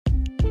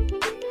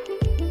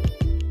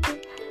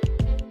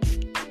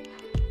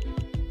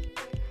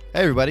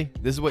Hey everybody,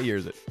 this is What Year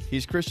Is It?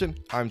 He's Christian,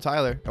 I'm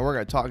Tyler, and we're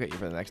going to talk at you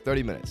for the next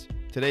 30 minutes.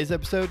 Today's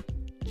episode,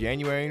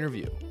 January in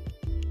Review.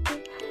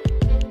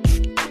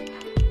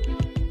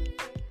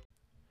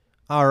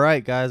 All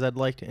right, guys, I'd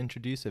like to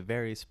introduce a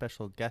very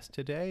special guest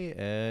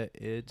today.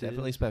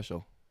 Definitely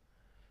special.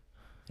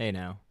 Hey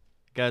now.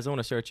 Guys, I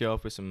want to start you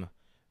off with some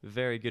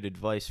very good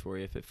advice for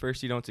you. If at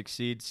first you don't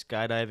succeed,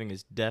 skydiving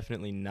is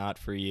definitely not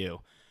for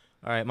you.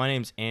 All right, my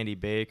name's Andy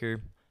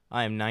Baker.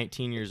 I am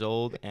 19 years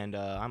old, and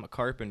I'm a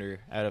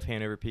carpenter out of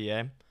Hanover,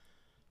 PA.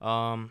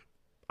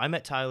 I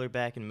met Tyler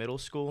back in middle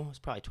school. I was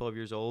probably 12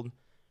 years old.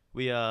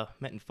 We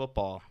met in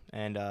football,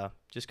 and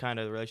just kind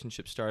of the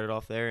relationship started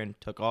off there and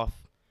took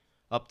off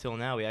up till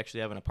now. We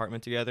actually have an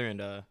apartment together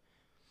and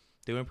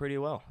doing pretty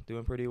well.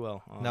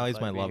 Now he's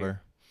Glad my to be lover.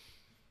 here.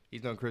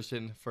 He's known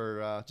Christian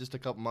for just a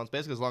couple months.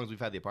 Basically, as long as we've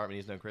had the apartment,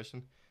 he's known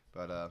Christian.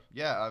 But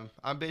yeah,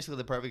 I'm basically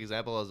the perfect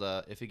example as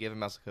if you gave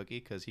him a cookie,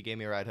 because he gave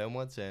me a ride home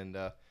once, and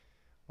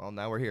well,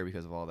 now we're here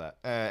because of all that.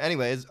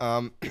 Anyways,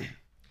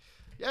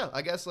 yeah,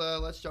 I guess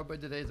let's jump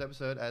into today's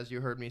episode. As you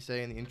heard me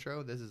say in the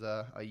intro, this is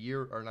a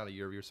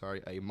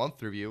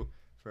month review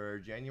for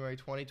January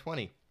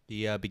 2020.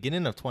 The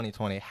beginning of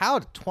 2020. How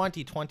did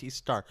 2020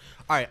 start?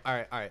 All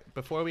right.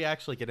 Before we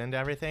actually get into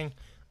everything,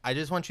 I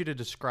just want you to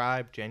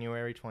describe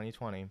January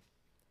 2020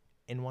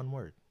 in one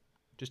word.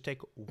 Just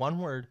take one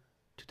word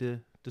to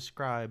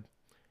describe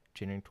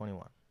January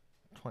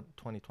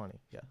 2020.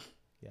 Yeah.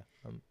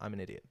 I'm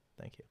an idiot.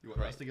 Thank you. You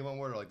want us to give one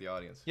word or like the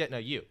audience? Yeah, no,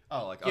 you.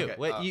 Oh, like, You. okay.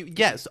 What,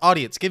 yes,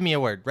 audience, give me a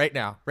word right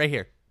now, right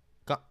here.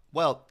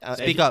 Well,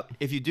 Speak up.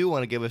 If you do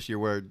want to give us your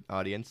word,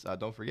 audience,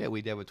 don't forget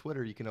we have a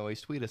Twitter. You can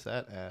always tweet us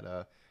at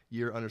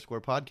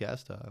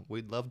year_podcast.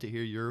 We'd love to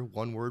hear your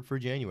one word for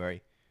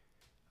January.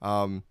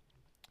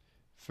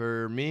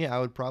 For me, I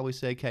would probably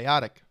say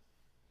chaotic.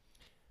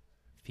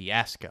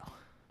 Fiasco.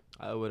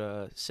 I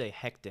would say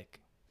hectic.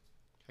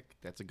 Heck,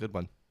 that's a good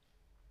one.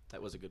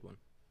 That was a good one.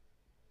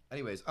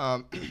 Anyways,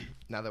 now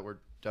that we're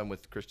done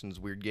with Christian's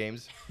weird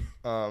games,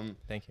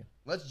 Thank you.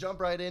 let's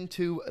jump right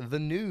into the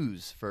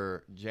news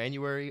for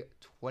January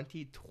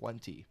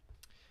 2020.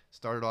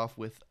 Started off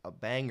with a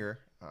banger,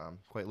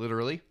 quite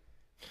literally.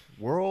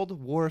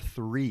 World War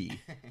III.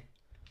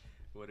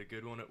 What a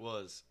good one it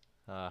was.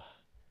 Yeah.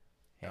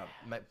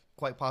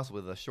 Quite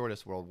possibly the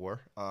shortest World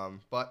War,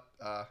 but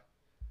a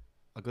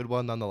good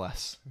one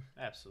nonetheless.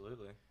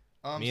 Absolutely.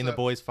 Me and the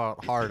boys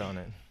fought hard on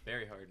it.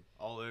 Very hard.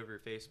 All over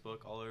Facebook,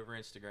 all over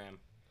Instagram.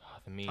 Oh,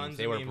 the memes, Tons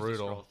they of were memes to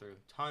brutal. scroll through.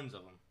 Tons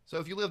of them. So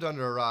if you lived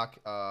under a rock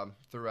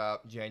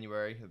throughout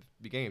January, the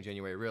beginning of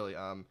January really,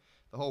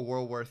 the whole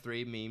World War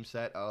III meme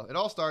set, it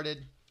all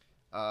started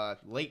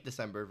late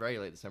December, very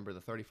late December,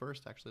 the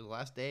 31st, actually the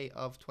last day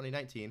of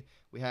 2019.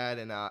 We had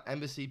an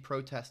embassy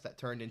protest that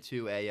turned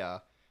into an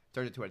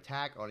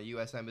attack on a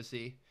U.S.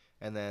 embassy,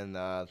 and then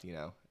as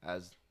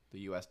the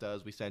U.S.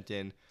 does, we sent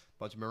in a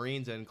bunch of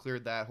Marines and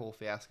cleared that whole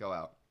fiasco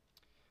out.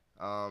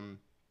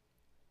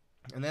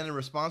 And then in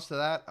response to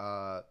that,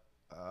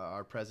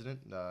 our president,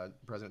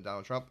 President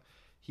Donald Trump,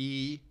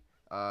 he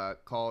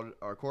called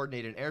or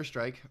coordinated an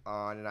airstrike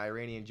on an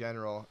Iranian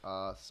general,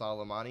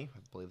 Soleimani. I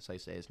believe that's how you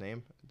say his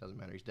name. It doesn't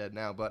matter. He's dead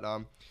now. But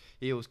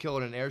he was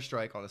killed in an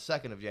airstrike on the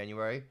 2nd of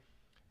January.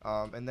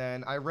 And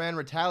then Iran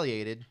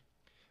retaliated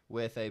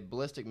with a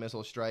ballistic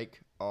missile strike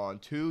on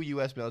 2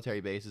 U.S.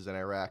 military bases in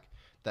Iraq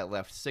that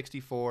left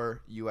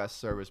 64 U.S.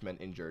 servicemen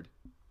injured.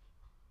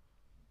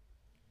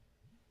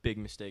 Big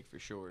mistake for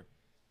sure.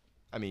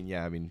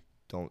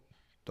 Don't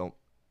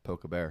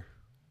poke a bear.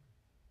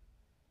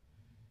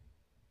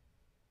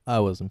 I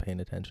wasn't paying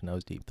attention. I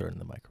was deep throating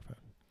the microphone.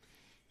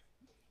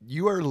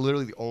 You are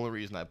literally the only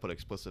reason I put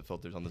explicit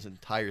filters on this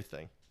entire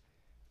thing.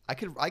 I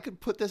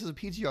could put this as a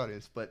PG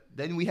audience, but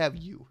then we have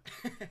you.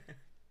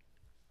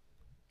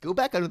 Go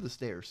back under the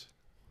stairs.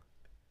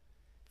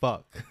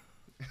 Fuck.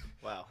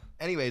 Wow.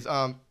 Anyways,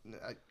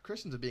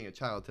 Christians are being a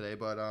child today,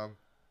 but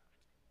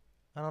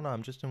I don't know.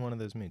 I'm just in one of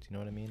those moods. You know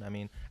what I mean? I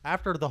mean,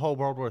 after the whole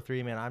World War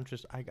III, man,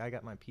 I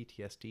got my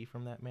PTSD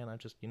from that, man.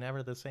 You're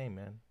never the same,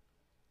 man.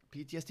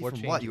 PTSD War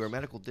from what? changes. You were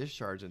medical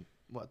discharge in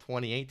what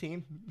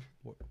 2018?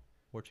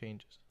 War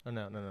changes. Oh,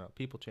 no.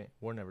 People change.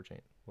 War never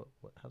change. What?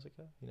 How's it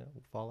go?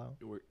 Fallout?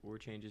 War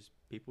changes,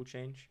 people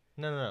change.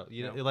 No.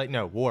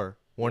 No. War.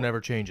 War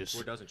never changes.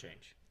 War doesn't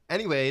change.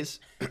 Anyways,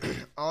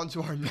 on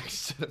to our next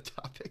set of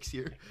topics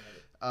here.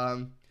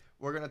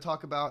 We're gonna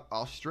talk about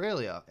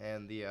Australia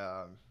and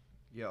the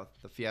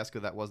the fiasco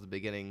that was the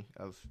beginning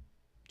of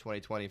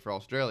 2020 for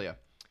Australia.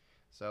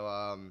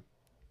 So,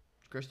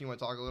 Christian, you want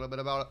to talk a little bit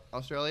about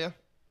Australia?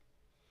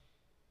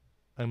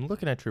 I'm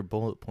looking at your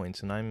bullet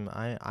points, and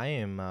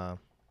I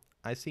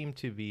seem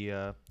to be.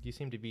 You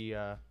seem to be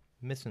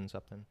missing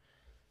something.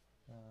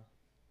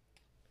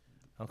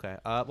 Okay.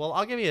 Well,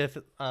 I'll give you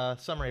a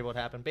summary of what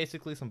happened.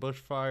 Basically, some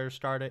bushfires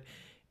started,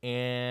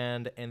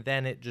 and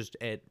then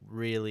it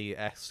really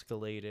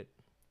escalated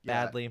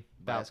badly.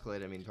 By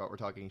escalated, I mean we're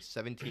talking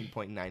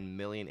 17.9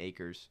 million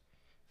acres,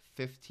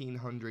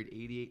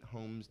 1,588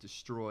 homes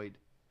destroyed,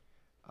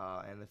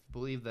 and I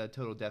believe the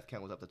total death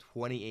count was up to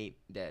 28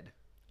 dead.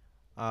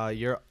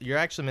 You're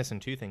actually missing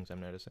two things I'm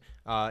noticing.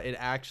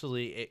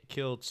 It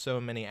killed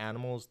so many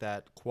animals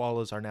that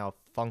koalas are now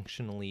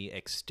functionally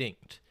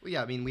extinct. Well,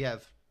 yeah, I mean, we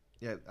have.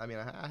 Yeah, I mean,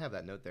 I have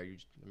that note there.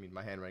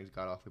 My handwriting's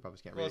got off. We probably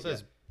can't read Well, it it.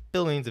 says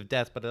billions of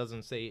deaths, but it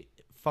doesn't say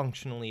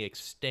functionally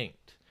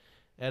extinct.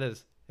 That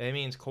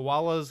means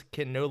koalas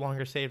can no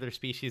longer save their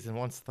species, and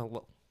once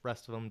the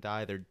rest of them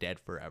die, they're dead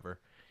forever.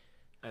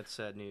 That's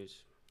sad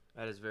news.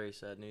 That is very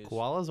sad news.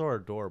 Koalas are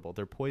adorable.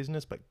 They're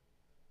poisonous, but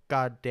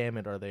god damn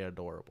it, are they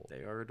adorable.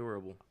 They are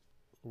adorable.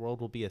 The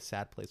world will be a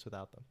sad place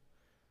without them.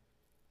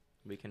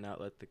 We cannot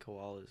let the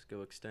koalas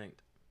go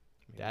extinct.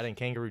 Dad and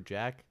Kangaroo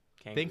Jack.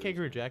 Think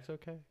Kangaroo Jack's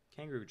okay?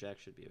 Kangaroo Jack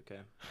should be okay.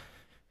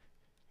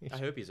 I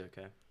hope he's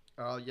okay.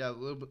 Yeah, a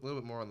little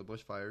bit more on the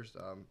bushfires.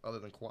 Other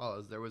than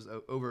koalas, there was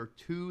over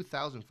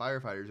 2,000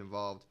 firefighters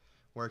involved,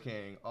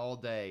 working all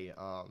day,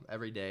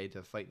 every day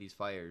to fight these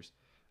fires.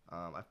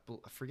 I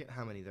forget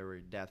how many there were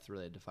deaths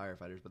related to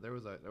firefighters, but there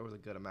was a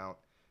good amount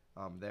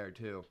there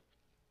too.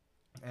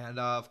 And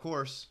of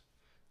course,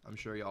 I'm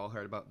sure you all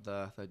heard about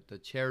the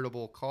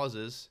charitable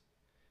causes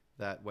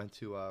that went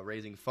to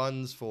raising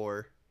funds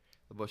for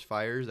the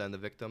bushfires and the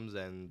victims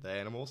and the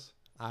animals.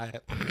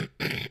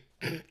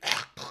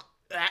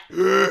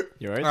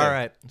 You're right. All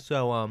right.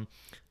 So,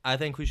 I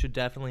think we should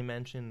definitely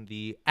mention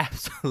the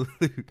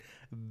absolute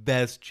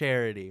best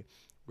charity.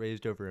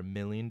 Raised over $1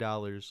 million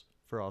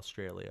for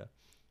Australia.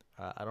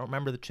 I don't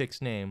remember the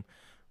chick's name.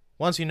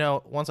 Once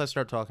I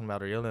start talking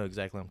about her, you'll know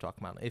exactly what I'm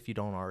talking about, if you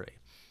don't already.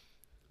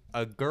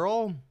 A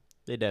girl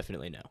They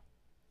definitely know.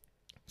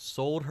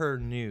 sold her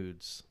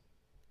nudes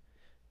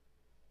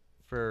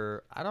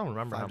for, I don't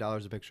remember how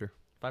 $5 a picture.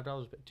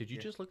 $5. Did you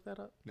just look that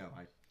up? No,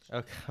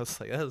 Okay, I was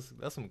like,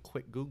 that's some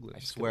quick Googling. I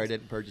swear I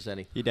didn't purchase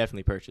any. He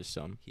definitely purchased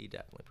some. He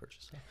definitely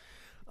purchased them.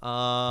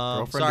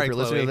 Girlfriend, Sorry, if you're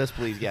listening to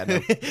Chloe. this, please, yeah,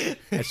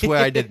 no. I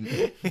swear I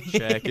didn't.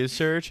 Check his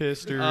search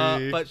history.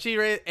 But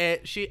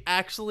she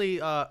actually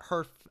a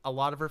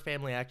lot of her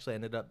family actually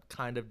ended up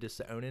kind of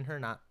disowning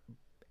her,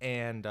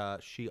 and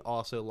she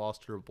also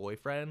lost her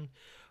boyfriend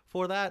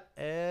for that.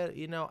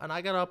 And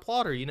I gotta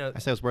applaud her. I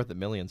said it was worth the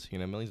millions.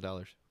 Millions of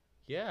dollars.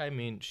 Yeah, I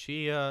mean,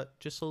 she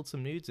just sold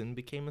some nudes and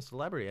became a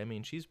celebrity. I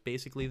mean, she's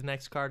basically the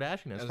next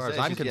Kardashian as far as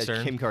I'm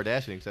concerned. Kim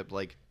Kardashian, except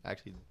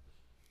actually,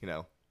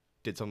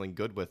 did something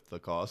good with the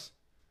cause.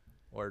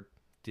 Or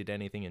did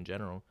anything in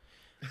general.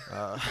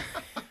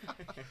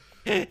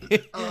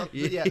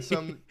 Yeah,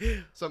 some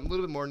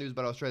little bit more news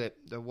about Australia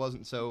that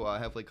wasn't so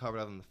heavily covered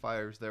up in the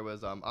fires. There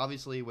was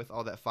obviously with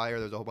all that fire,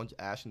 there's a whole bunch of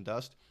ash and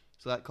dust,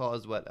 so that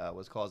caused what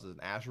was caused as an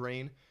ash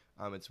rain.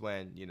 It's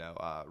when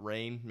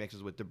rain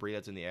mixes with debris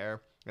that's in the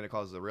air, and it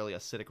causes a really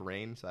acidic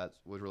rain. So that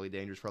was really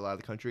dangerous for a lot of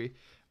the country.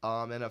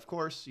 And of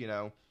course,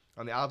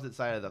 on the opposite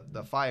side of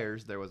the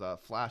fires, there was a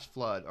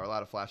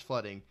lot of flash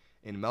flooding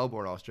in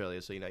Melbourne,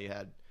 Australia. So you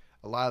had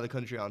a lot of the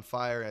country on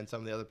fire, and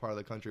some of the other part of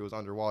the country was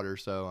underwater.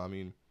 So I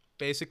mean,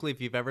 basically, if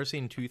you've ever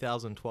seen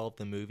 2012,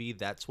 the movie,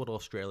 that's what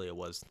Australia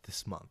was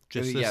this month.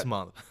 Just Yeah. this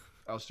month.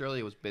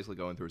 Australia was basically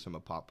going through some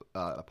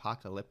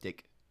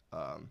apocalyptic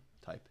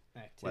type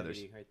weathers.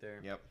 Activity right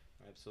there. Yep.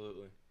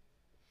 Absolutely.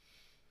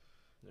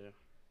 Yeah.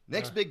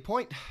 Next big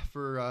point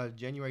for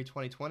January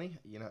 2020.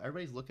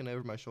 Everybody's looking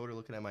over my shoulder,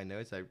 looking at my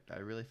notes. I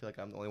really feel like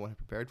I'm the only one who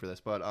prepared for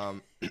this, but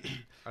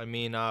I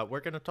mean,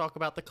 we're gonna talk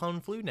about the Kung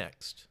Flu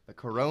next. the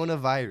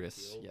coronavirus.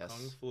 The old Yes.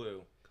 Kung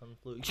Flu. Kung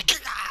Flu.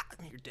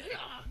 You're dead.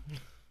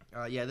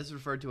 Yeah, this is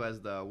referred to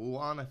as the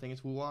Wuhan. I think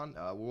it's Wuhan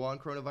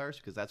coronavirus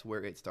because that's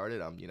where it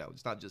started.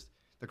 It's not just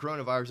the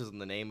coronavirus isn't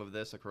the name of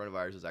this. A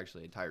coronavirus is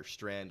actually an entire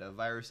strand of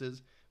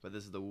viruses, but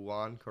this is the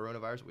Wuhan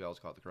coronavirus. We always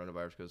call it the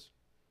coronavirus because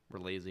we're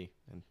lazy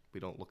and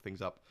we don't look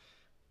things up.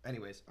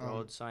 Anyways,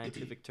 Broad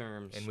scientific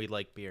terms. And we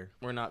like beer.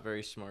 We're not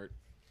very smart.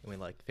 And we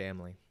like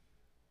family.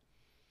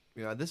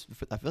 I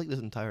feel like this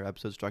entire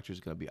episode structure is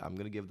gonna be I'm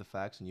gonna give the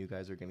facts and you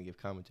guys are gonna give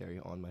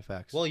commentary on my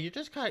facts. Well, you're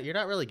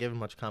not really giving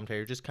much commentary.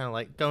 You're just kind of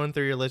like going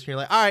through your list and you're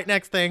like, all right,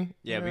 next thing.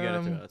 Yeah, we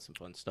gotta throw out some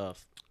fun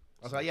stuff.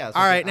 So, yeah.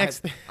 All right, next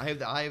thing. I have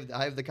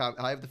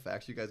the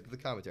facts. You guys give the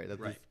commentary.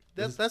 Right.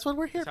 That's what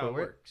we're here That's for. how it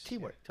We're works.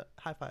 teamwork.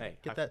 High five. Hey,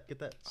 Get high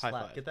that High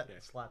slap. five. Get that Yeah.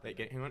 slap. Wait,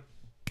 hang on.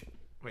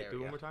 Wait, There do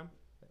we it one go. more time.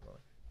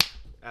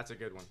 That's a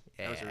good one.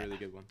 That was a Yeah. really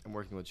good one. I'm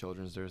working with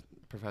children. Their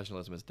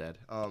professionalism is dead.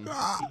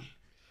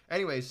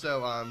 Anyway,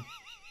 so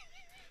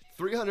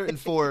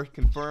 304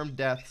 confirmed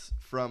deaths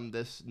from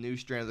this new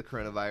strand of the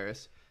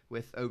coronavirus,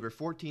 with over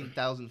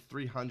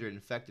 14,300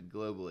 infected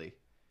globally.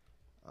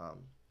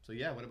 So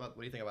yeah, what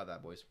do you think about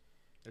that, boys?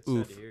 That's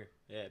Oof. sad to hear.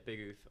 Yeah, big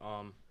oof.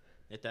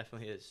 It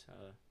definitely is.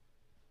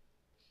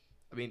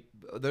 I mean,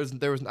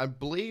 I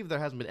believe there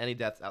hasn't been any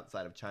deaths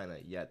outside of China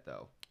yet,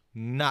 though.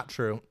 Not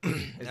true.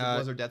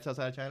 Was there deaths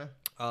outside of China?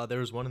 There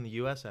was one in the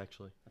U.S.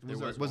 actually.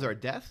 Was there a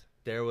death?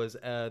 There was.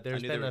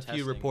 There's knew they been were a few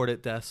testing.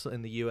 reported deaths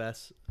in the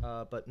U.S.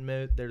 But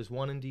there's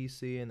one in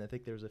D.C. and I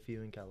think there's a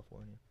few in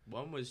California.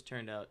 One was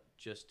turned out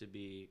just to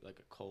be like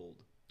a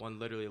cold. One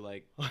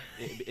literally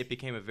it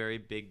became a very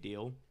big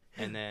deal,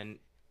 and then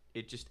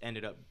it just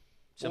ended up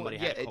somebody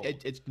yeah, had a cold.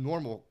 it's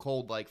normal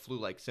cold-like,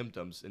 flu-like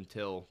symptoms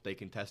until they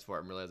can test for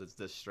it and realize it's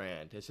this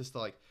strand. It's just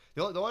like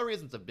the only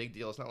reason it's a big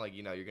deal. It's not like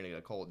you're gonna get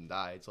a cold and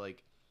die. It's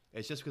like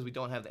it's just because we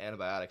don't have the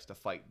antibiotics to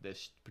fight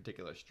this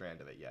particular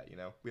strand of it yet.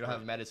 We don't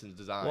have medicines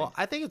designed. Well,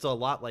 I think it's a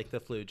lot like the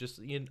flu. Just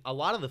a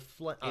lot of the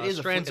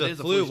strands it of is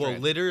a flu flu will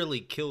strand. literally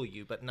kill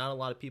you, but not a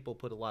lot of people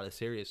put a lot of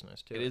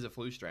seriousness to it. It is a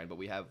flu strand, but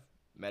we have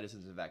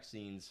medicines and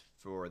vaccines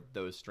for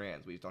those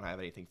strands. We just don't have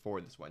anything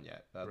for this one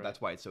yet. Right. That's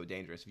why it's so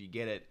dangerous. If you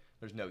get it,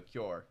 there's no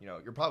cure.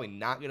 You're probably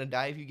not gonna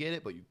die if you get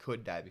it, but you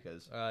could die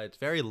because It's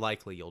very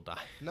likely you'll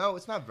die. no,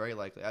 it's not very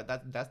likely.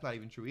 That's not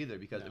even true either.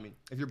 Because No. I mean,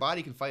 if your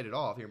body can fight it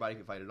off, your body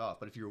can fight it off.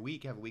 But if you're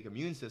weak, have a weak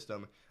immune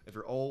system, if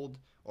you're old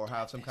or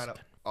have some kind of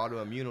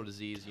autoimmune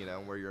disease,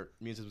 where your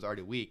immune system's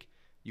already weak,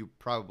 you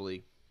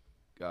probably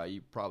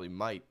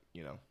might,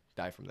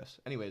 die from this.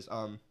 Anyways,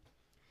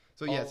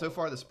 so yeah, so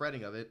far the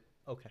spreading of it,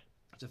 Okay.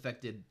 it's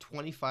affected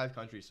 25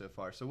 countries so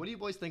far. So what do you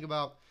boys think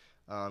about,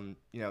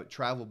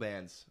 travel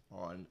bans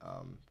on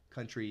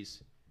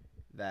countries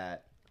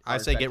that I are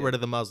say get affected? rid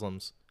of the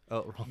Muslims.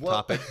 Oh, wrong Well-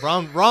 topic.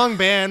 wrong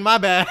band. My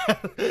bad.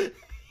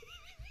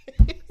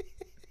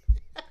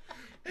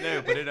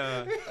 No, but it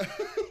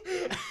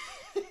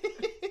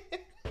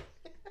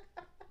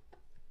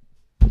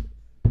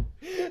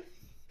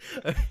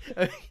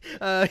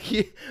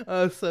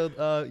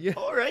Yeah.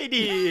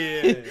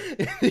 Alrighty.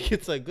 I think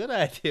it's a good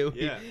idea.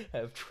 We Yeah.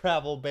 have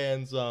travel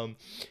bans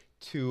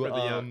to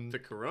the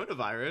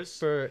coronavirus.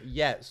 for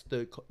yes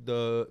the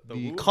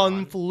Wuhan.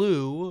 Kung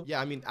flu.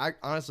 Yeah, I mean,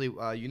 honestly,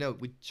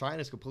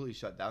 China's completely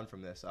shut down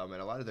from this, and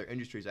a lot of their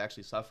industry is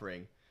actually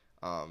suffering,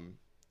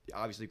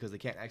 obviously because they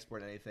can't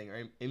export anything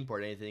or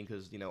import anything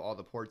because all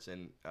the ports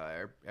and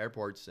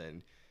airports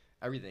and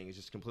everything is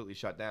just completely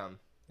shut down.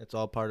 It's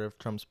all part of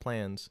Trump's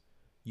plans.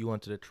 You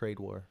wanted a trade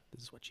war.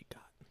 This is what you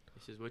got.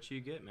 This is what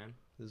you get, man.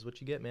 This is what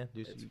you get, man.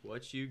 It's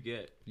what you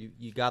get.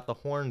 You got the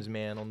horns,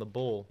 man, on the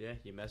bull. Yeah,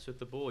 you mess with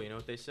the bull. You know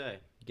what they say.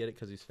 You get it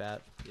because he's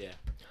fat. Yeah.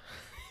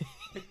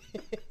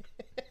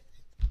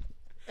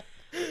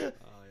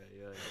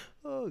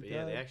 Oh But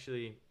yeah, they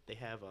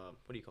have what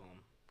do you call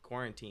them?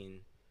 Quarantine.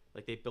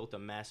 Like they built a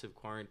massive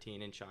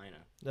quarantine in China.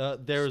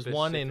 There's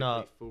one in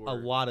a Specifically for-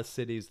 lot of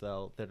cities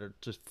though that are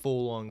just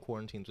full on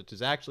quarantines, which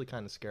is actually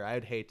kind of scary.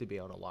 I'd hate to be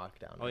on a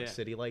lockdown in yeah. a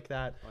city like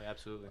that. Oh, yeah,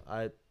 absolutely.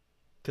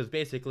 Because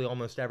basically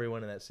almost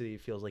everyone in that city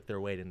feels like they're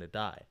waiting to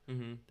die.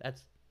 Mm-hmm.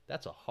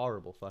 That's a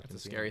horrible fucking.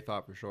 It's a feeling. scary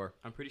thought for sure.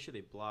 I'm pretty sure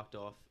they blocked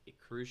off a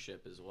cruise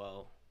ship as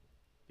well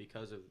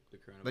because of the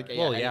coronavirus. Like,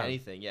 Well, yeah, yeah.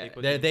 anything, yeah. They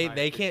put- They the entire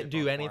they cruise can't ship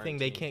do on anything.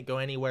 They quarantine. can't go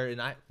anywhere.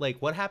 And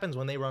what happens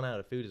when they run out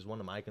of food is one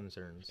of my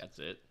concerns. That's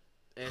it.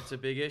 It's a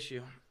big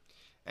issue.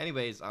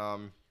 Anyways,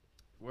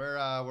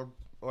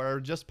 we're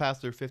just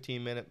past their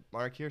 15-minute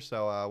mark here,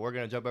 so we're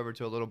gonna jump over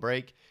to a little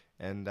break,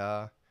 and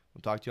we'll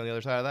talk to you on the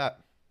other side of that.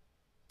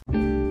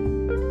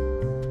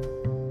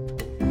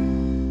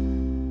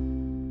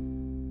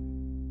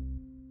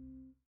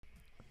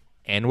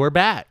 And we're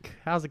back.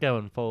 How's it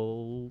going,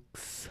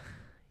 folks?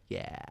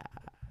 Yeah.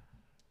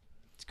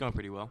 It's going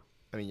pretty well.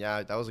 I mean,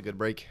 yeah, that was a good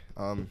break.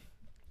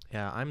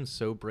 Yeah, I'm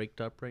so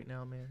braked up right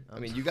now, man. I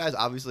mean, you guys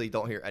obviously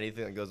don't hear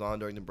anything that goes on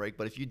during the break,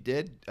 but if you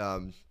did,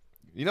 one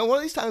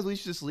of these times we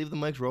should just leave the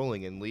mics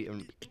rolling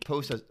and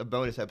post a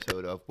bonus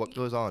episode of what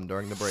goes on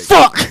during the break.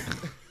 fuck.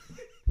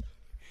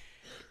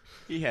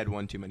 He had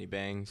one too many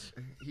bangs.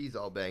 He's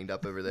all banged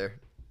up over there.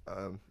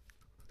 That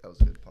was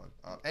a good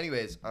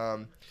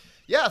pun.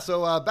 Yeah,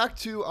 so back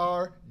to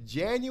our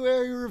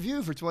January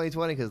review for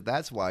 2020, because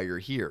that's why you're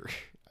here.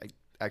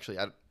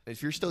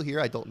 If you're still here,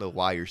 I don't know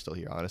why you're still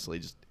here,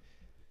 honestly.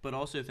 But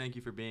also, thank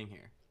you for being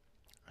here.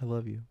 I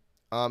love you.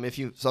 If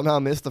you somehow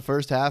missed the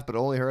first half but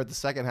only heard the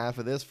second half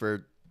of this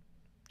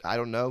I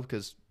don't know,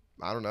 because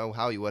I don't know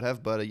how you would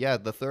have. But yeah,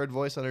 the third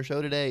voice on our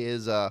show today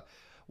is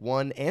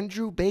one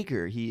Andrew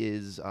Baker. He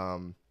is,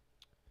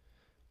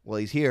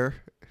 he's here.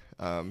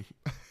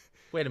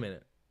 Wait a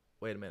minute.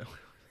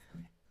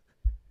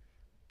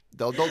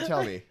 Don't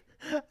tell me.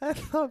 I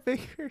thought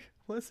Baker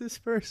was his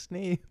first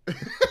name.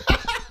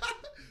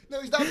 No,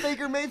 he's not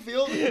Baker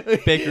Mayfield.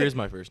 Baker is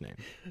my first name.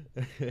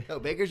 No,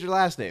 Baker's your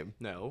last name.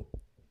 No.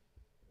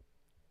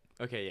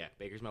 Okay, yeah,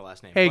 Baker's my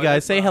last name. Hey But,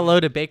 guys, say hello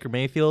to Baker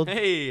Mayfield.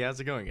 Hey, how's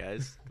it going,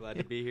 guys? Glad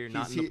to be here.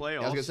 Not in the I was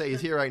playoffs. gonna say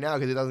he's here right now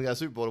because he doesn't got a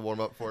Super Bowl to warm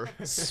up for.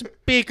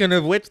 Speaking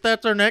of which,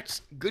 that's our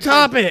next Good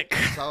topic.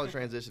 Solid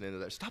transition into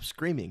there. Stop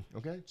screaming,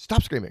 okay?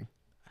 Stop screaming.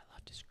 I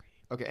love to scream.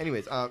 Okay.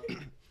 Anyways,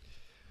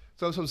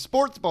 so some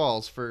sports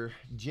balls for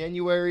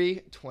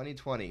January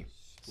 2020.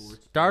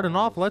 Starting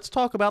off, let's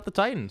talk about the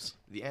Titans.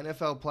 The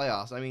NFL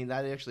playoffs. I mean,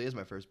 that actually is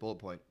my first bullet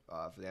point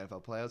for the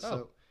NFL playoffs. Oh.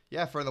 So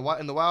yeah,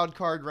 in the wild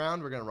card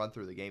round, we're gonna run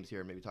through the games here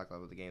and maybe talk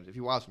about the games if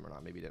you watched them or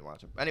not. Maybe you didn't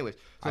watch them. Anyways,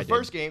 so I the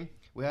first game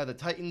we had the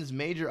Titans'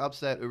 major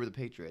upset over the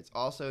Patriots,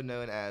 also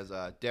known as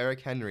Derrick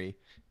Henry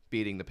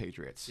beating the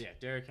Patriots. Yeah,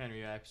 Derrick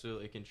Henry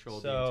absolutely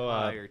controlled So, the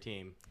entire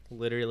team.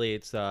 Literally,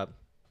 it's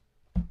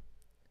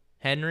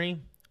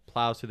Henry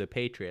plows through the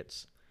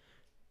Patriots.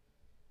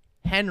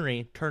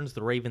 Henry turns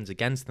the Ravens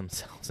against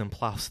themselves and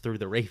plows through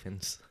the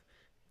Ravens.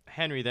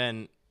 Henry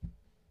then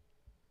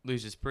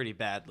loses pretty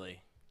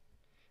badly.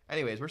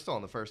 Anyways, we're still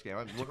in the first game.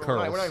 We're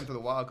Curls. not even for the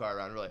wild card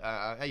round, really.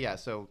 Yeah,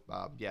 so,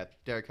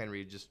 Derrick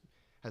Henry just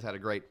has had a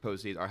great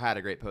postseason, or had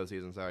a great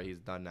postseason. Sorry, he's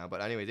done now.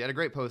 But anyways, he had a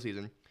great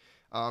postseason.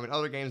 In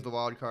other games, the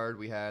wild card,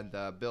 we had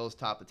the Bills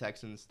top the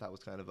Texans. That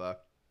was kind of I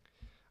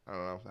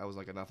don't know. That was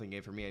like a nothing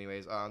game for me,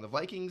 anyways. The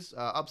Vikings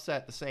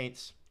upset the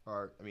Saints.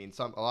 A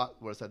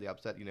lot would have said the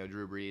upset.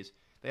 Drew Brees.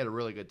 They had a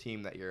really good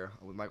team that year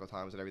with Michael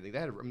Thomas and everything. They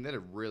had a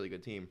really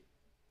good team.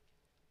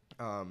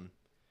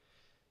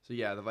 So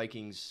yeah, the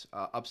Vikings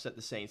upset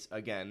the Saints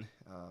again.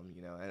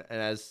 And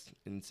as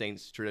in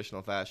Saints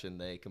traditional fashion,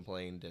 they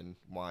complained and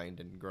whined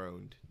and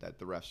groaned that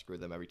the refs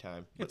screwed them every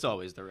time. It's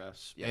always the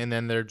refs. Yeah. And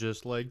then they're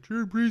just like,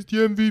 Drew Brees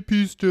the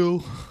MVP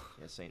still.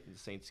 Yeah, the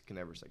Saints can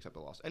never accept a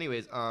loss.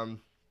 Anyways, then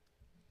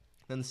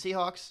the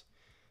Seahawks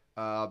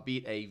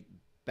beat a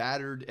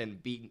battered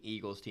and beaten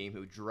Eagles team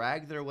who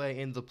dragged their way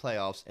into the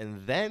playoffs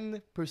and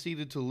then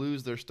proceeded to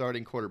lose their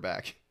starting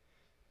quarterback.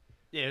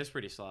 Yeah, it was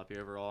pretty sloppy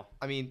overall.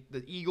 I mean,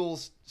 the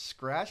Eagles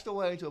scratched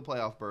away into a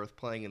playoff berth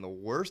playing in the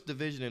worst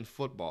division in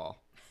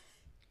football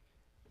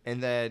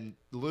and then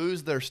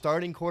lose their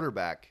starting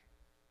quarterback.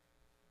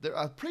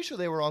 I'm pretty sure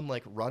they were on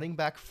like running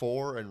back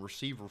 4 and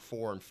receiver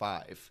 4 and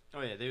 5.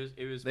 Oh, yeah,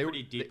 it was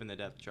pretty deep in the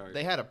depth chart.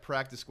 They had a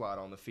practice squad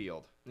on the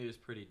field. It was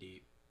pretty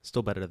deep.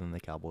 Still better than the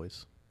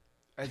Cowboys.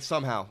 And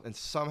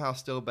somehow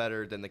still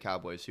better than the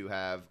Cowboys, who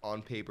have,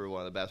 on paper,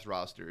 one of the best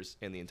rosters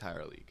in the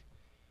entire league.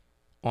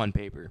 On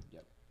paper.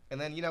 Yep. And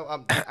then,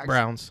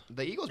 Browns.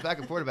 the Eagles'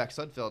 backup quarterback,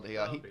 Sudfeld,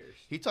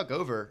 he took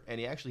over, and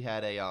he actually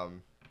had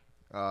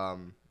a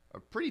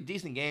pretty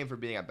decent game for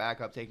being a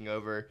backup, taking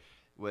over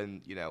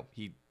when,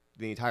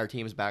 the entire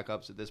team's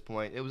backups at this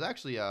point. It was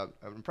actually an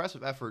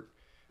impressive effort.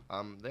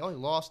 They only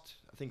lost,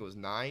 I think it was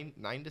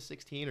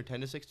 9-16 or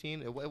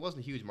 10-16. It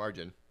wasn't a huge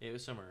margin. It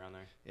was somewhere around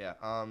there.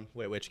 Yeah.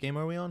 Wait, which game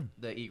are we on?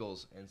 The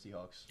Eagles and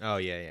Seahawks. Oh,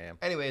 yeah.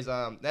 Anyways,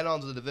 then on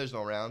to the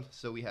divisional round.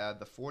 So we had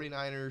the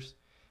 49ers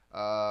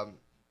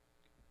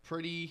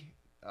pretty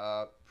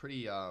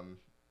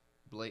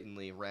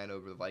blatantly ran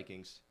over the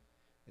Vikings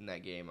in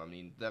that game. I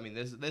mean,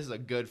 this is a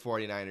good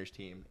 49ers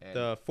team. And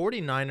The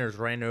 49ers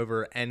ran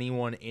over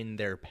anyone in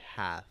their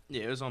path.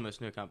 Yeah, it was almost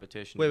no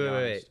competition. Wait.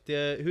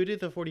 Who did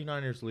the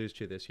 49ers lose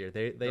to this year?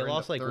 They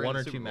lost like they're in one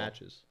the or two Super Bowl.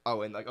 matches.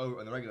 Oh, in the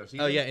regular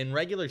season. Oh yeah, in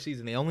regular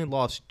season they only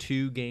lost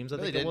 2 games. I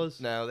No, think they it didn't.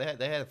 was. No, they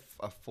had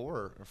a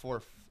four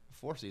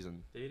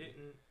season. They didn't.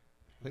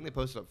 I think they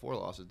posted up 4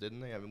 losses, didn't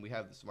they? I mean, we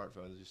have the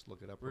smartphones. Just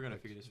look it up. We're real going to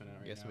quick. figure this one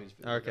out right Yes,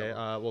 now.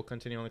 Okay, we'll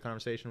continue on the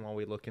conversation while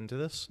we look into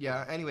this.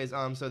 Yeah. Anyways, the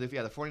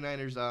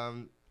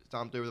 49ers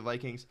stomped over the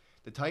Vikings.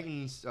 The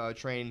Titans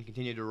train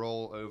continued to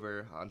roll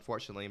over.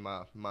 Unfortunately,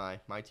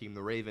 my team,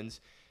 the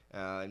Ravens,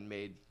 and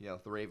made the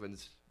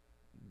Ravens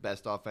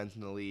best offense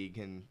in the league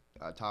and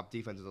top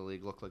defense in the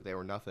league look like they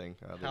were nothing.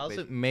 How does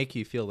it make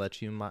you feel that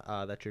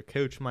that your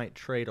coach might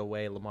trade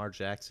away Lamar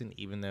Jackson,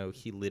 even though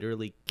he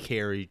literally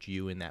carried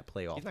you in that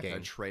playoff He's not game?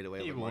 going to trade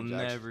away He Lamar will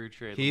Jackson. never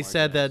trade. He Lamar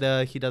said Jackson.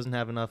 that he doesn't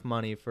have enough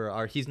money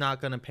or he's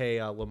not going to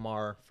pay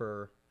Lamar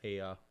for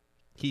a.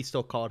 He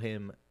still called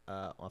him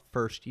a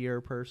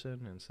first-year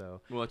person, and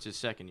so. Well, it's his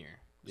second year,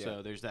 Yeah.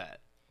 so there's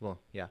that. Well,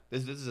 yeah.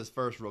 This is his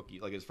first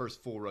his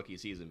first full rookie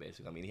season,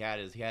 basically. I mean, he had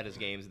his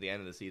games at the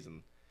end of the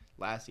season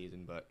last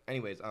season, but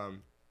anyways,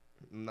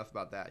 enough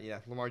about that. Yeah,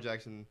 Lamar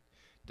Jackson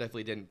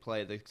definitely didn't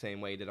play the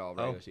same way he did all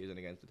regular season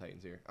against the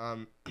Titans here.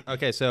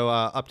 Okay, so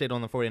update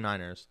on the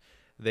 49ers.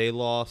 They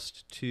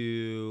lost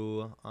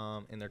to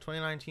in their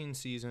 2019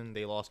 season.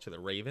 They lost to the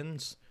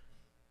Ravens,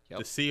 Yep.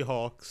 the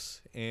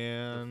Seahawks,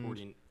 and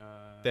 40,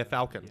 the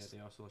Falcons. Yeah,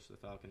 they also lost to the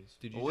Falcons.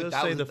 Did you Well, just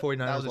that say was the a- that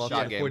 49ers was a lost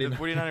shot to the game. The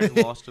 49ers?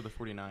 49ers lost to the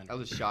 49ers. That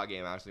was a shot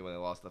game actually when they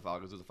lost to the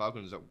Falcons. The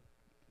Falcons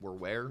were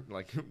where?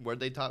 Like where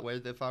did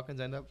the Falcons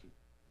end up?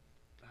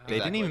 They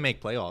didn't even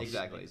make playoffs.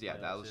 Exactly. Yeah,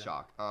 that was a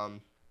shock.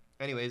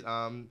 Anyways,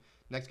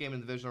 next game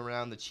in the divisional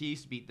round, the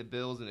Chiefs beat the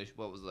Bills in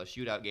what was a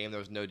shootout game. There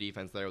was no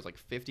defense there. It was like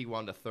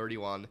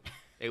 51-31.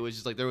 It was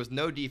just like there was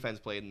no defense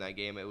played in that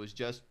game. It was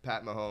just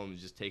Pat Mahomes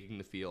just taking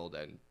the field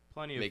and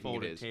Plenty of making it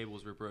folded his.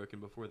 tables were broken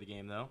before the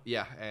game, though.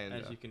 yeah, and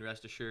As you can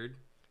rest assured,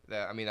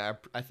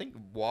 I think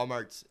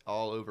Walmart's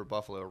all over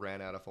Buffalo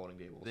ran out of folding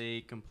tables.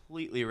 they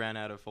completely ran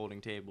out of folding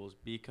tables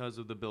because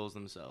of the Bills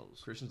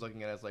themselves. Christian's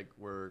looking at us like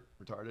we're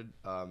retarded.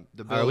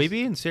 The Bills, Are we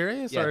being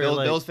serious? Yeah, or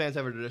Bills fans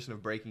have a tradition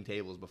of breaking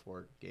tables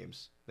before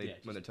games. When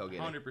they're tailgating.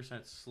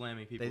 100%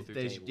 slamming people through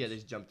They tables.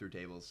 just jump through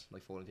tables,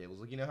 like folding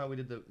tables. Like, you know how we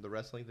did the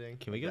wrestling thing?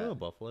 Can we Like go to that. a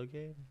Buffalo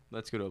game?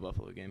 Let's go to a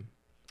Buffalo game.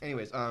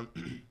 Anyways,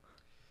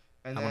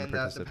 and I wanna then the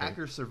participate.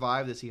 Packers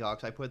survived the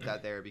Seahawks. I put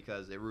that there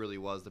because it really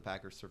was the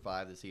Packers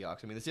survived the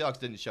Seahawks. I mean, the Seahawks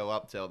didn't show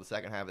up till the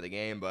second half of the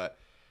game, but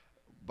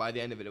by the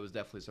end of it was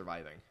definitely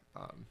surviving.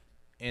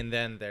 And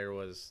then there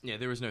was Yeah,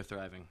 there was no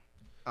thriving.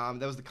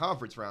 That was the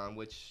conference round,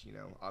 which,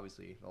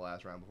 obviously the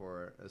last round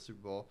before the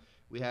Super Bowl.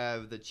 We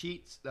have the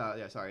Chiefs.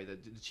 The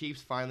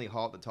Chiefs finally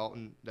halt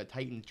the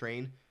Titan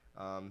train,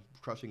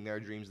 crushing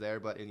their dreams there.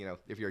 But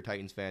if you're a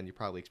Titans fan, you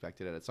probably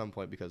expected it at some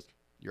point because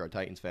you're a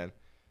Titans fan.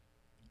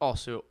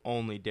 Also,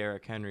 only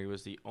Derrick Henry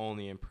was the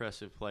only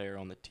impressive player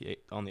on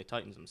the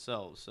Titans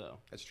themselves. So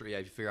That's true. Yeah,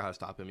 if you figure out how to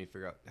stop him, you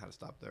figure out how to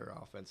stop their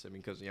offense. I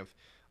mean, because you have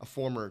a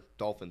former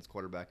Dolphins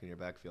quarterback in your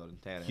backfield in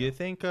Tannehill. Do you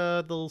think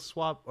they'll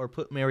swap or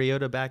put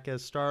Mariota back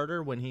as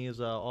starter when he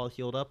is all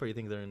healed up, or you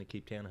think they're going to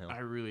keep Tannehill? I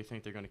really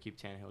think they're going to keep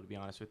Tannehill, to be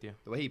honest with you.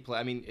 The way he play,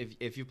 I mean,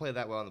 if you play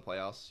that well in the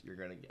playoffs, you're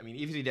gonna. I mean,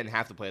 even if he didn't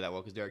have to play that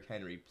well because Derrick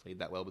Henry played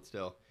that well, but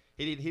still,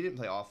 he didn't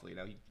play awfully. You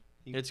know,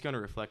 It's going to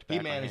reflect back he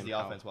on managed him the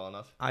how- offense well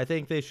enough. I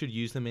think they should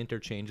use them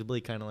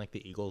interchangeably, kind of like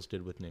the Eagles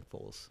did with Nick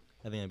Foles.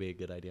 I think that'd be a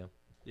good idea.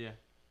 Yeah.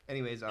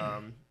 Anyways,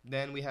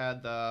 then we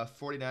had the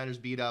 49ers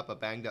beat up a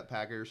banged up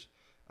Packers.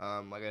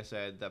 Like I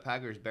said, the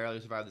Packers barely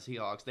survived the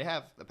Seahawks.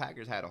 The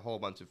Packers had a whole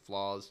bunch of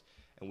flaws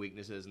and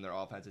weaknesses in their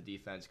offensive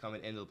defense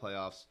coming into the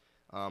playoffs,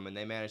 and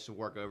they managed to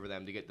work over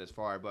them to get this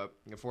far. But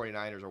the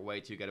 49ers are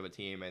way too good of a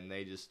team, and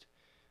they just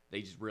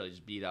really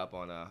beat up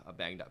on a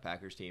banged up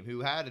Packers team who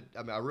had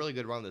a really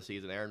good run this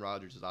season. Aaron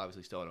Rodgers is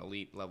obviously still an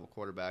elite level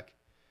quarterback.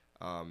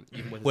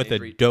 Even with his With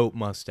injury, a dope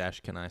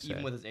mustache, can I say?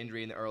 even with his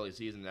injury in the early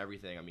season and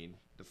everything, I mean,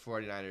 the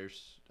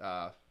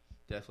 49ers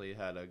definitely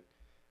had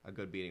a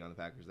good beating on the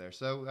Packers there.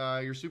 So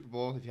your Super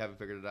Bowl, if you haven't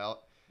figured it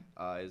out,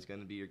 is going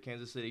to be your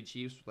Kansas City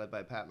Chiefs led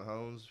by Pat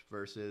Mahomes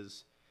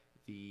versus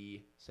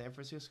the San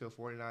Francisco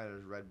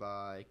 49ers led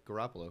by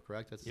Garoppolo,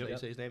 correct? That's how you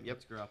say his name? Yep.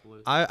 It's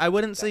Garoppolo. I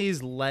wouldn't say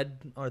he's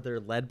led or they're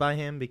led by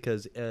him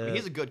because I mean,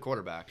 he's a good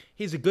quarterback.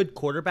 he's a good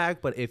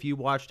quarterback, but if you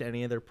watched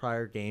any of their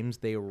prior games,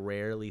 they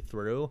rarely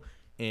threw.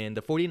 And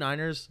the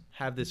 49ers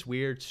have this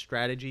weird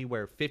strategy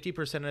where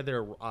 50% of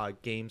their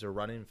games are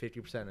running,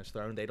 50% is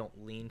thrown. They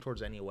don't lean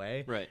towards any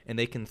way. Right. And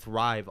they can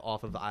thrive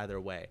off of either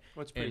way.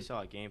 Well, it's a pretty And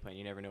solid game plan.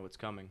 You never know what's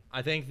coming.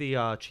 I think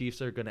the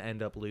Chiefs are going to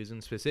end up losing,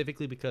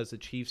 specifically because the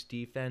Chiefs'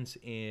 defense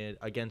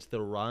against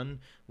the run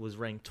was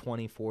ranked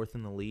 24th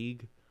in the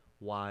league,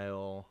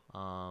 while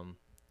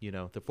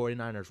the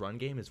 49ers run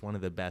game is one of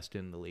the best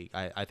in the league.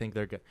 I think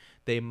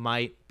they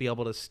might be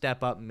able to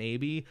step up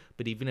maybe,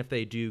 but even if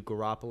they do,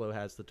 Garoppolo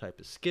has the type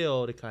of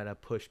skill to kind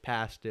of push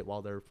past it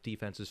while their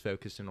defense is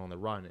focusing on the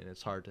run, and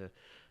it's hard to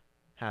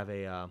have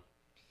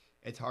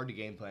It's hard to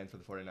game plan for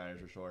the 49ers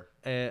for sure.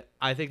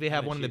 I think they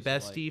have the one of the Chiefs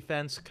best alike.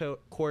 defense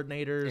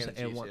coordinators. And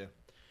the Chiefs, one,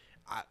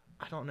 yeah.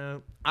 I don't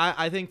know.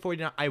 I think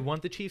 49. I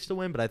want the Chiefs to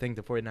win, but I think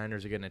the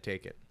 49ers are going to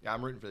take it. Yeah,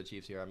 I'm rooting for the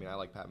Chiefs here. I mean, I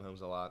like Pat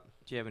Mahomes a lot.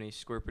 Do you have any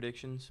score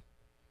predictions?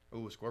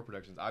 Ooh, score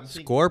predictions. I'm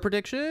thinking, Score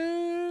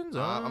predictions?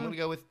 I'm going to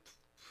go with,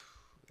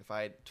 if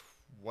I had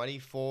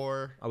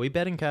 24, Are we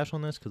betting cash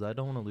on this? Because I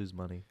don't want to lose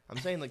money. I'm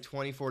saying like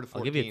 24 to 14.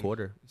 I'll give you a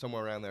quarter.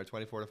 Somewhere around there,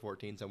 24 to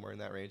 14, somewhere in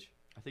that range.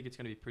 I think it's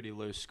going to be pretty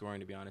low scoring,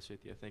 to be honest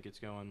with you. I think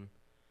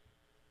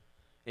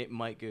it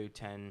might go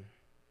 10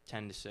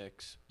 to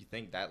 6. You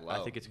think that low? I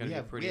think it's gonna be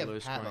a pretty low We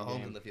have Pat scoring Mahomes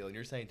game. in the field, and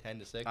you're saying 10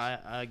 to 6?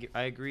 I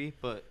agree,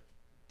 but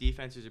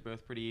defenses are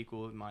both pretty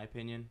equal in my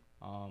opinion.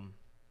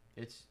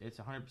 It's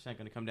 100% going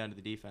to come down to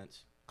the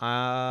defense.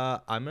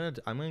 I'm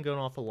gonna go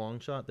off a long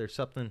shot. There's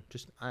something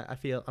I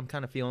feel I'm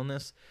kind of feeling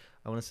this.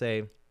 I want to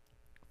say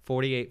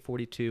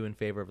 48-42 in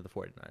favor of the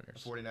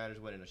 49ers. The 49ers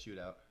win in a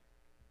shootout.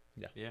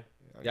 Yeah. Yeah,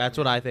 that's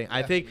what I think. Yeah,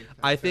 I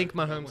that's think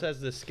fair. Mahomes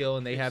has the skill,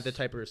 and they have the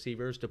type of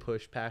receivers to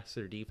push past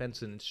their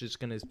defense, and it's just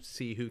going to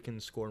see who can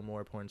score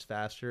more points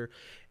faster.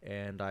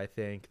 And I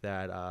think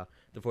that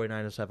the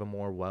 49ers have a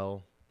more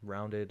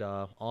well-rounded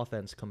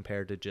offense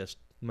compared to just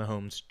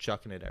Mahomes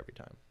chucking it every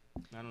time.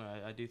 I don't know.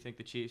 I do think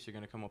the Chiefs are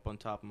going to come up on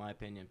top, in my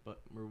opinion,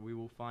 but we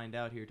will find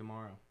out here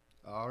tomorrow.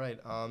 All right.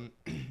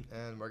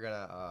 And we're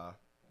gonna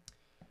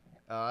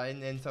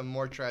in some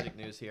more tragic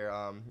news here.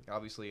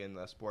 Obviously in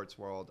the sports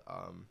world,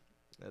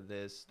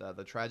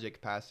 the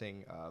tragic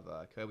passing of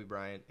Kobe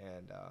Bryant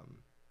and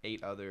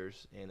 8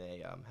 others in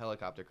a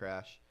helicopter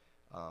crash.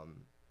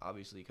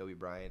 Obviously Kobe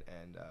Bryant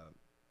and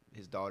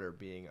his daughter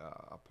being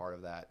a part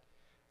of that.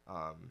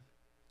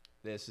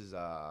 This is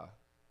I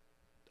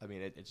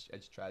mean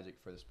it's tragic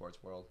for the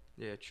sports world.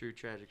 Yeah, true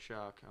tragic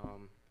shock.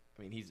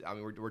 I mean,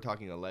 we're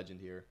talking a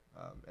legend here,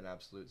 an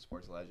absolute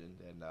sports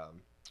legend, and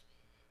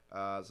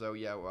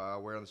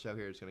we're on the show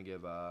here. Just gonna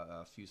give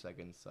a few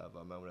seconds of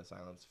a moment of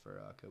silence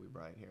for Kobe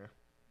Bryant here.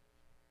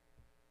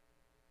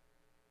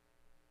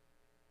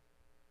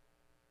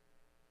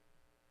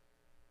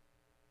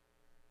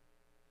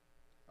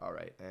 All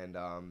right, and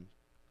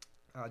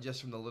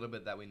just from the little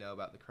bit that we know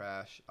about the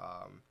crash,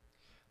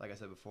 like I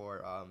said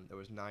before, there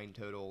was 9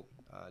 total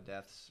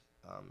deaths.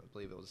 I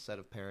believe it was a set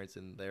of parents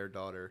and their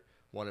daughter.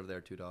 One of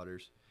their 2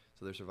 daughters,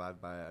 so they're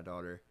survived by a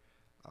daughter.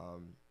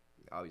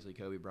 Obviously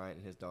Kobe Bryant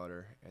and his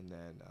daughter, and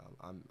then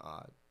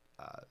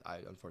I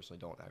unfortunately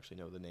don't actually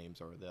know the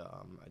names or the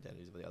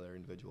identities of the other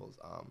individuals.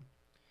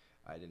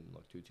 I didn't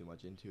look too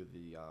much into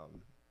the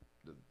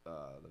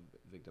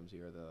victims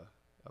here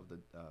of the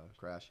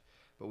crash,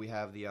 but we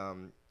have the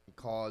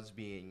cause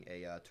being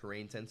a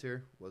terrain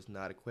sensor was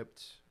not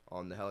equipped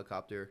on the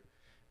helicopter,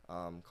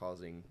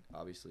 causing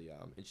obviously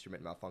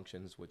instrument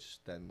malfunctions,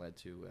 which then led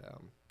to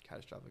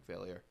catastrophic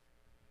failure.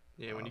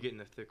 Yeah, when you get in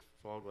the thick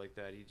fog like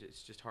that,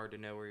 it's just hard to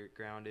know where your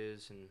ground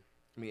is, and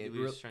I mean, you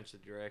lose sense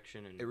of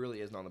direction. And it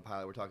really isn't on the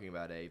pilot. We're talking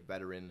about a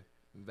veteran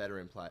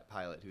veteran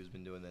pilot who's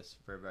been doing this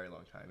for a very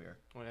long time here.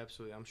 Oh,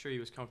 absolutely. I'm sure he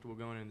was comfortable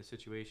going in the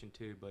situation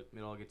too, but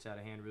it all gets out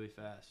of hand really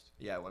fast.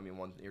 Yeah, well, I mean,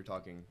 you're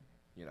talking,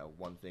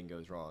 one thing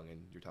goes wrong,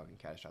 and you're talking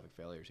catastrophic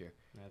failures here.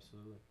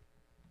 Absolutely.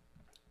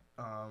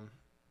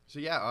 So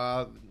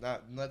yeah,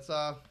 let's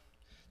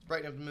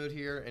brighten up the mood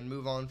here and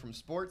move on from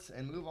sports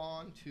and move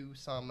on to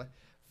some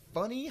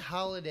funny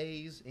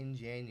holidays in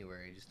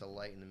January, just to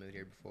lighten the mood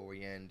here before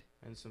we end.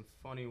 And some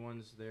funny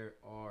ones there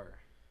are.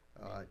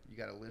 You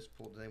got a list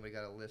pulled? Does anybody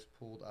got a list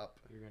pulled up?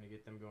 You're gonna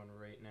get them going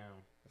right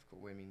now. Of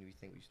course. I mean, do you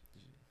think we should?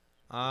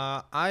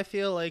 I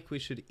feel like we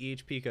should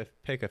each pick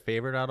a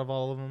favorite out of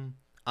all of them.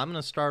 I'm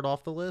gonna start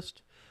off the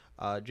list.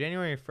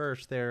 January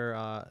 1st, there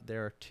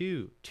are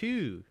two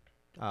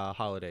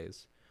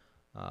holidays.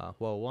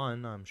 Well,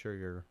 one I'm sure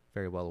you're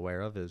very well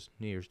aware of is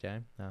New Year's Day.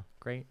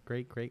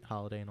 Great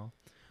holiday and all.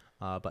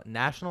 But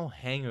National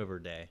Hangover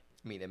Day.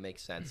 I mean, it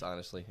makes sense,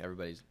 honestly.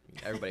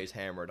 Everybody's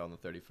hammered on the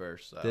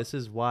 31st. So. This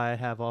is why I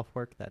have off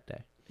work that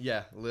day.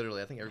 Yeah,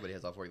 literally. I think everybody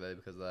has off work that day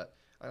because of that.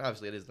 And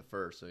obviously, it is the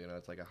first, so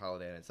it's like a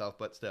holiday in itself.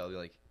 But still, you're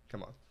like,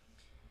 come on.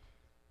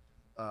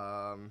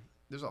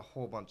 There's a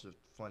whole bunch of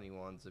funny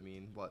ones. I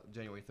mean,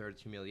 January 3rd,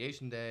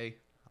 Humiliation Day.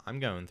 I'm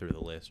going through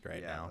the list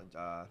right now.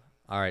 now.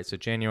 All right, so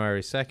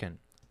January 2nd,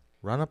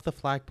 run up the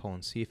flagpole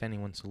and see if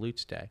anyone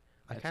salutes Day.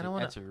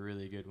 That's a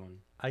really good one.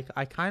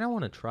 I kind of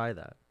want to try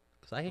that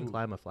because I can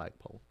climb a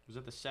flagpole. Was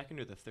that the second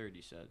or the third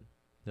you said?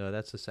 No,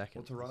 that's the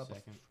second. Well, to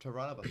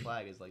run up a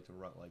flag is like to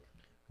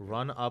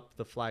run up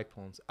the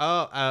flagpole.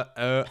 That's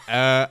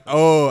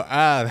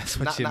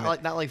what you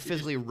meant. not like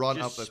physically run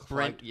Just up a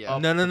sprint flag. Yeah.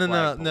 up No. the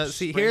flagpole.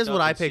 See, Sprint here's up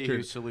what I and see who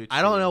pictured. salutes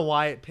I don't you. know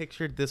why it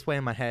pictured this way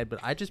in my head, but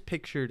I just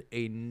pictured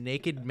a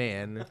naked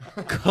man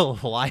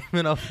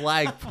climbing a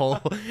flagpole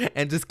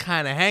and just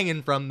kind of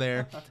hanging from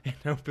there and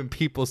hoping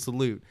people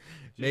salute.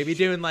 Maybe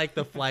doing like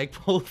the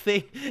flagpole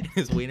thing,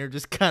 his wiener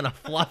just kind of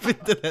flopping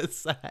to the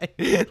side.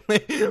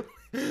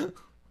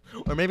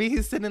 Or maybe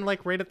he's sitting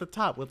like right at the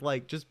top with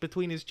like just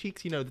between his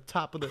cheeks, the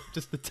top of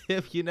just the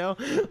tip, I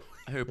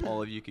hope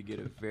all of you could get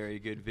a very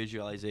good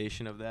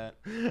visualization of that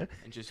and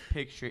just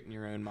picture it in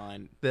your own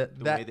mind the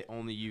way that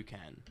only you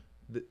can.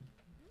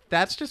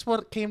 That's just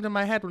what came to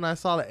my head when I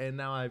saw that, and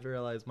now I've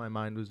realized my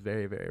mind was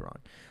very, very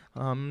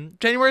wrong.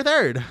 January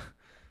 3rd,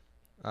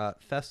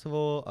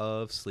 Festival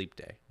of Sleep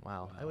Day.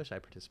 Wow, I wish I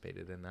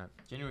participated in that.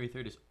 January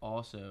 3rd is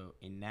also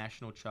a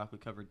National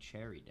Chocolate-Covered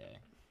Cherry Day,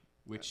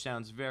 which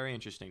sounds very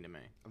interesting to me.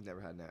 I've never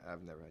had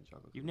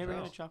chocolate. You've never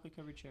had a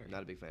chocolate-covered cherry?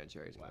 Not a big fan of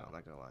cherries. Wow. No, I'm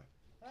not gonna lie.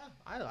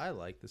 I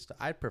like this stuff.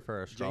 I'd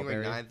prefer a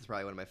strawberry. January 9th is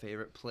probably one of my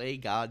favorite. Play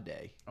God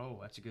Day. Oh,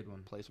 that's a good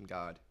one. Play some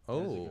God.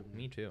 Oh,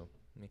 me too.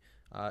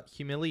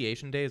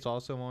 Humiliation Day is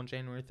also on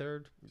January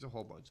 3rd. There's a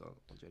whole bunch on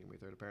January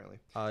 3rd, apparently.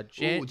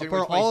 January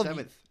for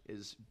 27th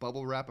is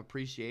Bubble Wrap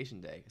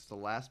Appreciation Day. It's the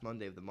last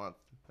Monday of the month.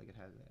 Like it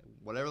has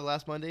whatever the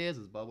last Monday is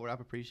Bubble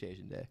Wrap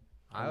Appreciation Day.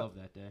 I love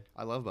that day.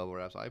 I love bubble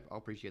wraps. I'll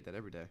appreciate that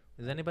every day.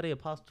 Is anybody a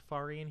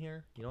Pastafarian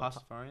here?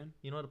 Pastafarian?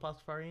 You know what a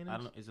Pastafarian is? I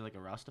don't know. Is it like a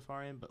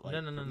Rastafarian? But like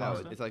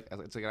no. It's like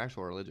an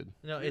actual religion.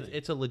 No, Really?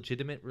 it's a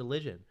legitimate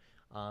religion.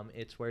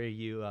 It's where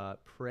you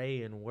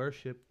pray and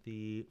worship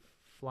the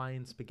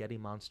flying spaghetti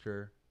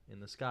monster in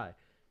the sky.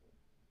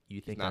 You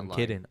think I'm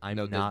kidding? I'm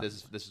not.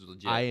 This is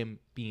legit. I am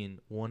being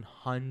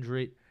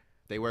 100.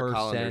 They wear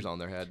colanders on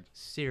their head.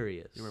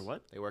 Serious. You wear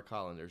what? They wear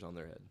colanders on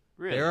their head.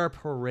 Really? There are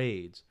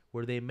parades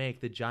where they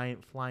make the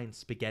giant flying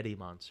spaghetti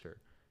monster.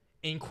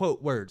 In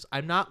quote words.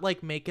 I'm not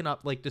like making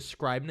up, like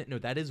describing it. No,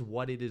 that is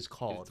what it is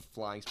called. It's the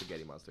flying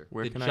spaghetti monster.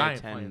 Where the can I giant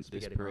attend flying this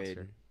spaghetti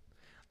parade?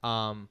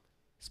 monster.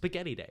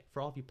 Spaghetti Day.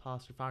 For all of you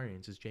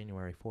Pastafarians is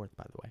January 4th,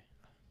 by the way.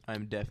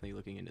 I'm definitely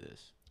looking into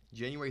this.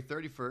 January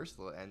 31st,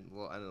 little end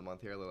of the month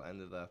here, a little end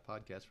of the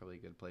podcast, probably a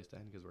good place to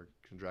end because we're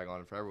going to drag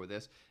on forever with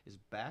this, is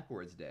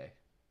Backwards Day.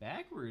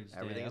 Backwards Day.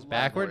 Everything is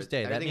Backwards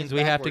Day. That Everything means is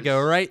we have to go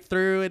backwards. right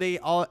through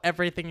it,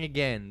 everything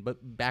again, but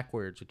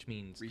backwards, which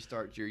means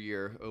Restart your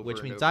year over which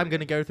and means over I'm going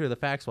to again. go through the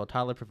facts while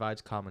Tyler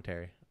provides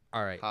commentary.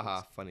 All right.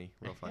 Haha, funny.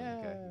 Real funny. Yeah.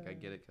 Okay, I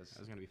get it because That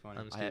was gonna be funny.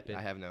 I'm I stupid.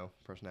 have no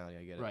personality.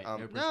 I get it. Right,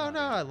 Um, no No, personality.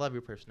 I love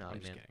your I'm personality,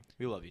 just man. kidding.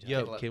 We love you.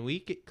 Yo, Tyler. can we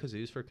get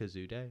kazoos for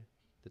Kazoo Day?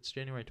 That's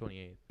January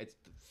 28th. It's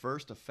the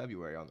 1st of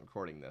February on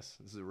recording this.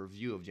 This is a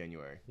review of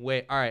January.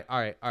 Wait, all right.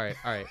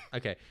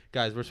 Okay,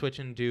 guys, we're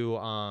switching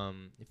to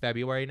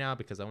February now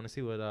because I want to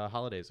see what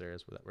holidays there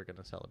is that we're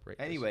gonna celebrate.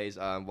 this. Anyways,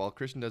 while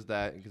Christian does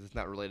that, because it's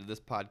not related to this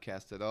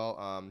podcast at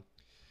all,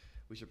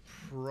 we should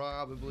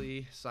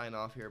probably sign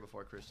off here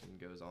before Christian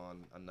goes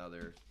on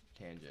another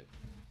tangent.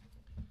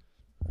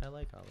 I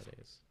like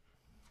holidays.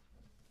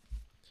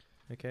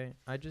 Okay,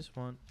 I just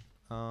want,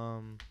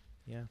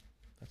 yeah,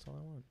 that's all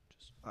I want.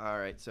 Just All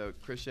right, so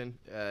Christian,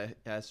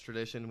 as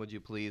tradition, would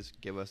you please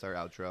give us our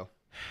outro?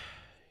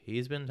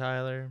 he's been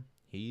Tyler.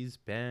 He's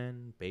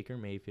been Baker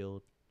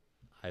Mayfield.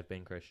 I've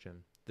been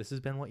Christian. This has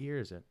been What Year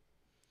Is It?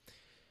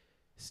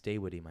 Stay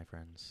witty, my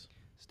friends.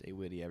 Stay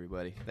witty,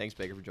 everybody. Thanks,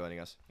 Baker, for joining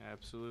us.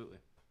 Absolutely.